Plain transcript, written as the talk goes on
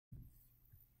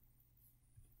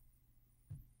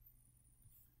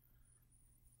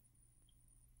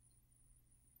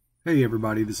Hey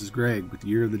everybody, this is Greg with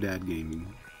Year of the Dad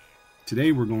Gaming.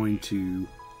 Today we're going to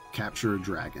capture a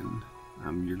dragon.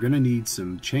 You're going to need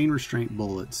some Chain Restraint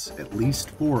Bullets, at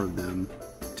least 4 of them,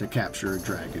 to capture a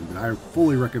dragon. But I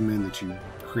fully recommend that you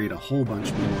create a whole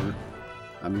bunch more.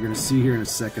 You're going to see here in a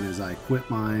second as I equip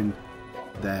mine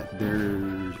that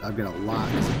I've got a lot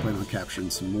because I plan on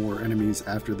capturing some more enemies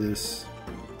after this.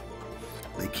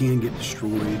 They can get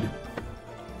destroyed.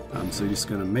 So you're just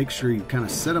going to make sure you kind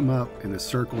of set them up in a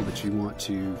circle that you want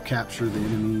to capture the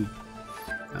enemy.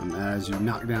 As you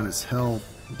knock down his health,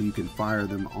 you can fire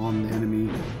them on the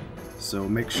enemy. So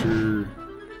make sure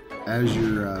as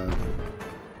you're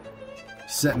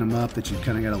setting them up that you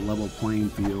kind of got a level playing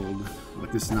field,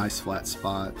 like this nice flat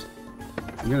spot.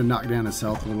 I'm going to knock down his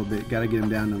health a little bit. Got to get him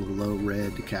down to the low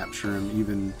red to capture him,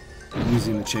 even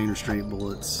using the Chain Restraint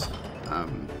Bullets.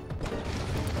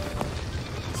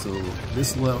 So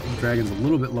this dragon's a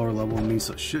little bit lower level than me,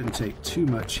 so it shouldn't take too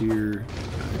much here.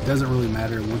 It doesn't really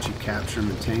matter. Once you capture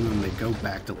them and tame them, they go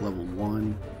back to level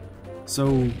 1.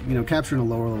 So, capturing a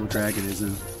lower level dragon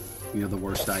isn't, the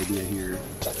worst idea here.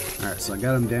 Alright, so I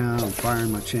got him down. I'm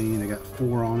firing my chain. I got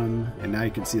 4 on him. And now you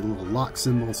can see the little lock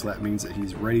symbol, so that means that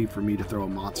he's ready for me to throw a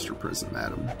monster prism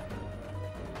at him.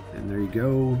 And there you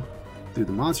go. Through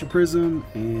the monster prism,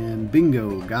 and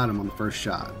bingo, got him on the first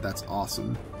shot. That's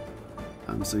awesome.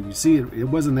 So you see it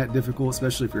wasn't that difficult,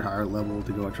 especially if you're higher level,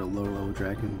 to go after a lower level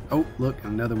dragon. Oh, look,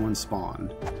 another one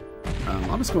spawned.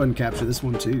 I'll just go ahead and capture this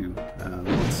one too.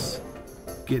 Let's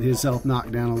get his health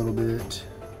knocked down a little bit.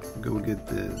 Go get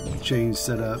the chain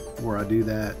set up before I do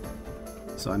that,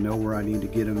 so I know where I need to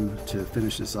get him to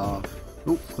finish this off.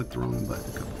 Oh, clicked the wrong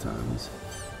button a couple times.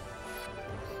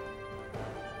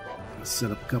 Let's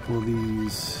set up a couple of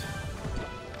these.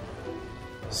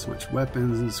 Switch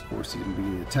weapons. Of course, he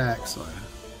can be attacked, so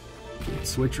I can't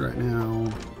switch right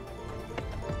now.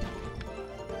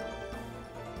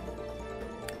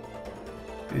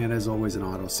 And as always, an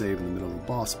autosave in the middle of the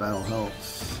boss battle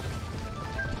helps.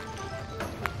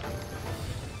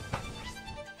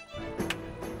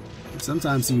 And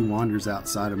sometimes he wanders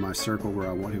outside of my circle where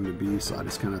I want him to be, so I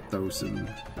just kind of throw some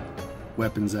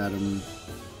weapons at him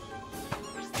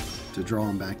to draw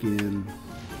him back in.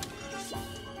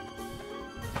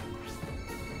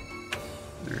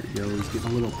 There you go, he's getting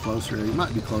a little closer. He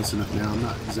might be close enough now. I'm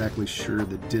not exactly sure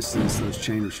the distance those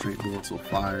Chain Restraint Bullets will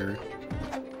fire.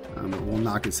 But we'll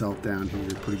knock his health down here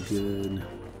pretty good.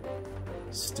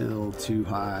 Still too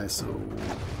high, so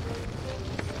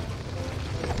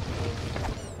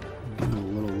getting a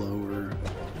little lower.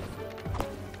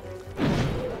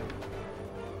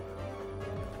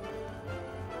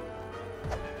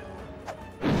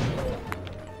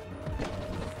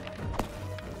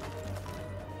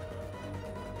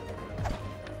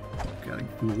 Gotta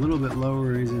get him a little bit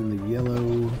lower. He's in the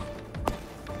yellow.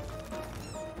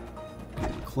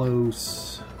 Getting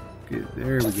close. Good.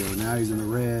 There we go. Now he's in the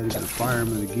red. Gonna fire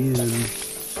him again.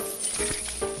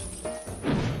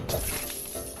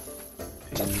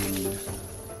 And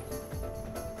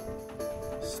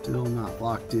still not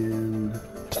locked in.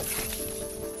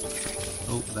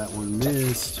 Oh, that one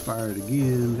missed. Fire it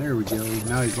again. There we go.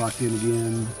 Now he's locked in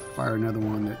again. Fire another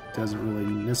one that doesn't really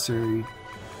need necessary.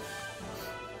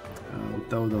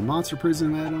 Throw the monster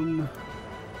prism at him.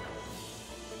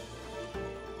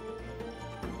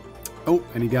 Oh,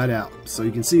 and he got out. So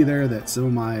you can see there that some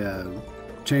of my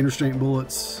Chain Restraint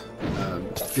Bullets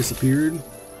disappeared.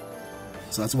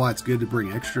 So that's why it's good to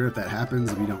bring extra if that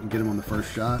happens, if you don't get them on the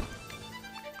first shot.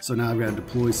 So now I've got to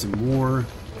deploy some more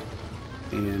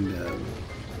and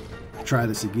try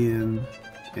this again.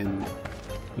 And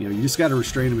you just got to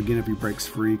restrain him again if he breaks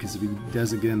free, because if he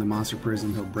doesn't get in the monster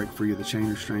prism, he'll break free of the chain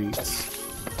restraints.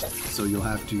 So you'll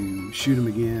have to shoot him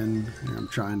again. I'm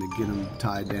trying to get him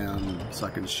tied down so I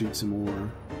can shoot some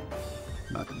more.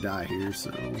 I'm about to die here,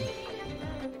 so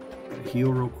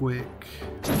heal real quick.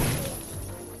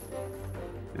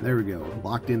 And there we go,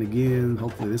 locked in again.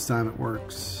 Hopefully this time it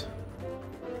works.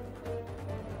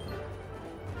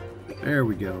 There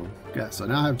we go. So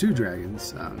now I have 2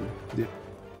 dragons.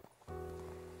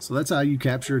 So that's how you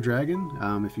capture a dragon.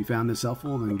 If you found this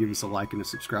helpful, then give us a like and a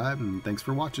subscribe, and thanks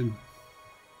for watching.